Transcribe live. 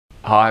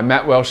Hi,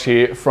 Matt Welsh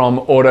here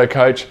from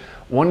AutoCoach,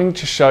 wanting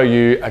to show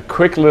you a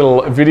quick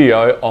little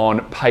video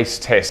on pace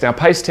test. Now,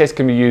 pace test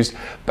can be used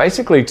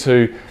basically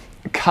to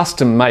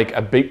custom make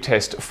a beep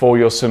test for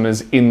your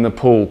swimmers in the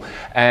pool.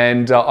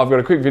 And I've got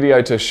a quick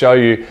video to show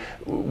you.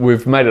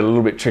 We've made it a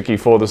little bit tricky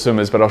for the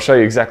swimmers, but I'll show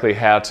you exactly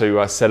how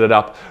to set it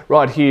up.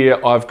 Right here,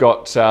 I've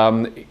got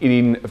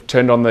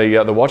turned on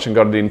the watch and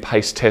got it in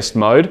pace test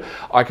mode.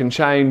 I can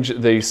change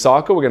the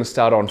cycle. We're going to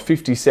start on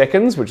 50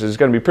 seconds, which is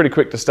going to be pretty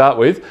quick to start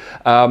with.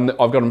 I've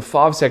got them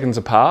 5 seconds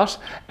apart,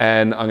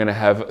 and I'm going to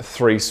have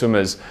 3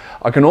 swimmers.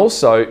 I can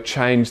also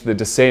change the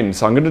descend,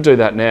 so I'm going to do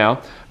that now.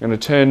 I'm going to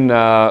turn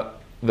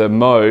the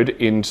mode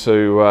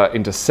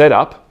into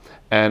setup,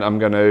 and I'm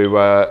going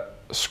to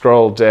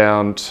scroll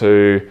down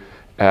to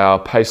our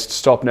paced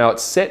stop. Now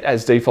it's set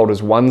as default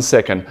as 1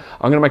 second.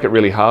 I'm going to make it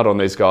really hard on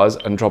these guys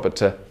and drop it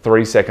to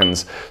 3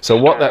 seconds. So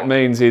what that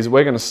means is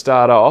we're going to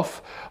start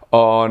off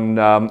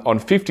on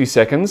 50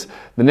 seconds.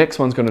 The next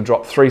one's going to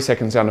drop 3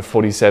 seconds down to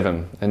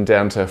 47 and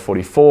down to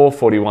 44,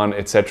 41,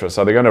 etc.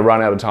 So they're going to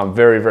run out of time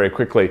very, very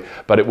quickly,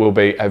 but it will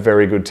be a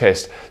very good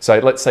test. So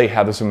let's see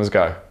how the swimmers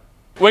go.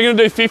 We're going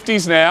to do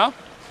 50s now.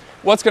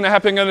 What's going to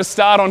happen, I'm going to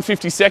start on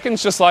 50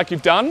 seconds, just like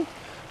you've done,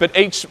 but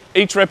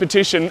each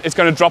repetition is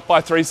going to drop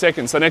by 3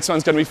 seconds. The next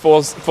one's going to be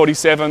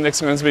 47,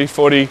 next one's going to be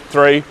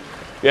 43.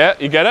 Yeah,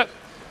 you get it?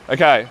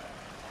 Okay.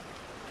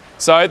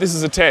 So this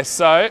is a test.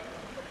 So,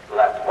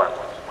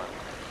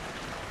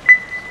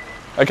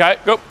 okay,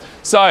 good.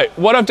 So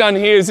what I've done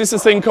here is this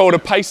is a thing called a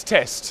pace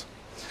test.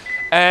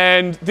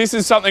 And this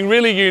is something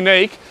really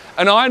unique.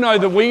 And I know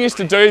that we used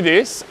to do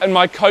this, and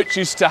my coach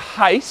used to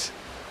hate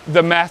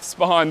the maths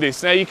behind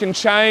this. Now you can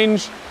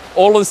change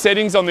all of the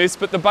settings on this,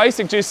 but the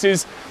basic gist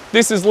is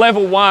this is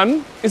level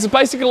 1. It's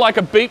basically like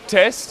a beep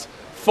test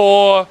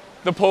for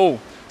the pool.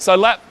 So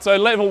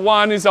level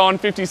 1 is on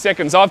 50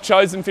 seconds. I've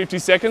chosen 50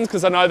 seconds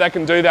because I know they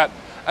can do that.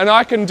 And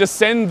I can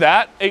descend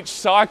that each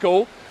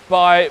cycle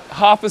by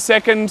half a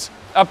second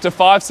up to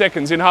 5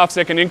 seconds in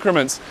half-second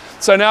increments.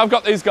 So now I've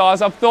got these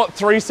guys, I've thought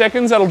 3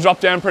 seconds, that'll drop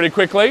down pretty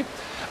quickly.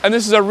 And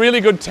this is a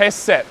really good test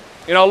set.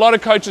 You know, a lot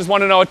of coaches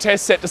want to know a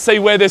test set to see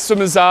where their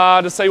swimmers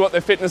are, to see what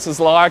their fitness is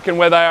like and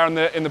where they are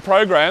in the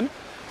program.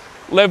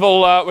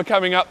 We're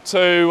coming up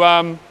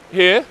to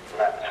here.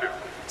 Lap 2.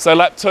 So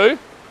lap 2,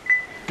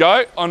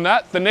 go on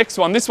that. The next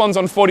one, this one's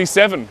on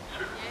 47.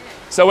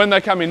 So when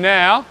they come in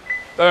now,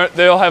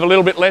 they'll have a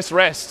little bit less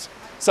rest.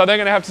 So they're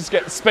going to have to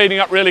get speeding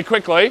up really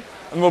quickly,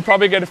 and we'll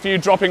probably get a few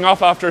dropping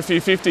off after a few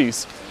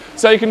 50s.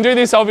 So you can do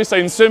this obviously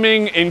in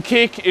swimming, in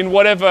kick, in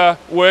whatever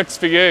works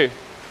for you.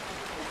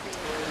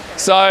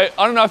 So I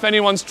don't know if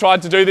anyone's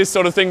tried to do this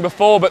sort of thing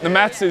before, but the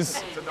maths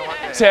is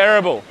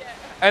terrible.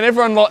 And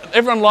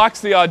everyone likes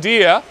the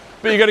idea,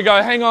 but you've got to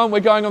go, hang on, we're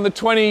going on the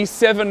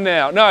 27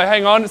 now. No,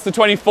 hang on, it's the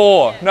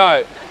 24.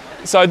 No.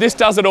 So this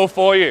does it all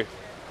for you.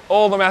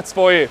 All the maths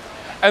for you.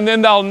 And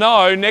then they'll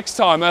know next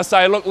time. They'll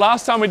say, look,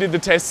 last time we did the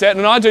test set,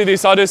 and I do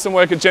some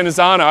work at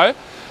Genazzano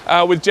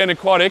with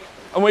Aquatic,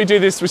 and we do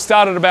this, we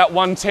start at about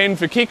 110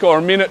 for kick or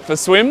a minute for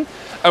swim,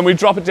 and we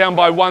drop it down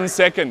by 1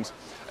 second.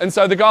 And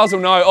so the guys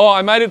will know, oh,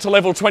 I made it to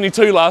level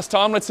 22 last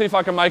time, let's see if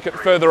I can make it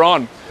further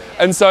on.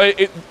 And so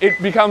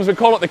it becomes, we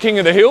call it the king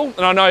of the hill, and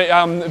I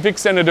know Vic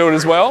Centre do it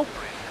as well.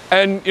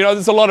 And you know,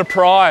 there's a lot of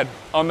pride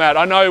on that.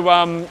 I know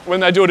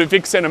when they do it at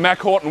Vic Centre, Mac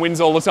Horton wins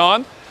all the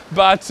time,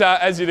 but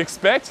as you'd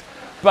expect.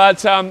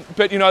 But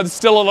you know, there's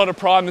still a lot of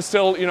pride, and there's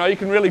still, you know, you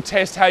can really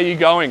test how you're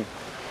going.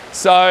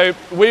 So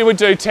we would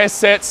do test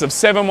sets of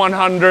 7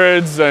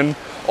 100s and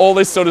all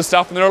this sort of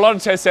stuff, and there are a lot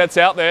of test sets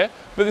out there,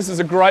 but this is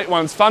a great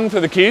one. It's fun for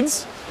the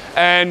kids,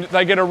 and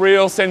they get a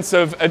real sense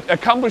of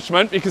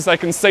accomplishment because they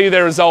can see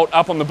their result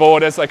up on the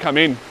board as they come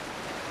in.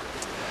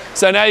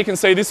 So now you can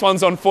see this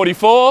one's on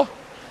 44.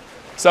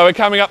 So we're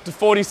coming up to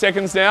 40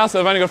 seconds now, so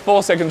they've only got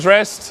 4 seconds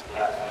rest.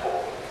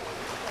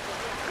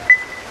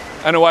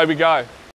 And away we go.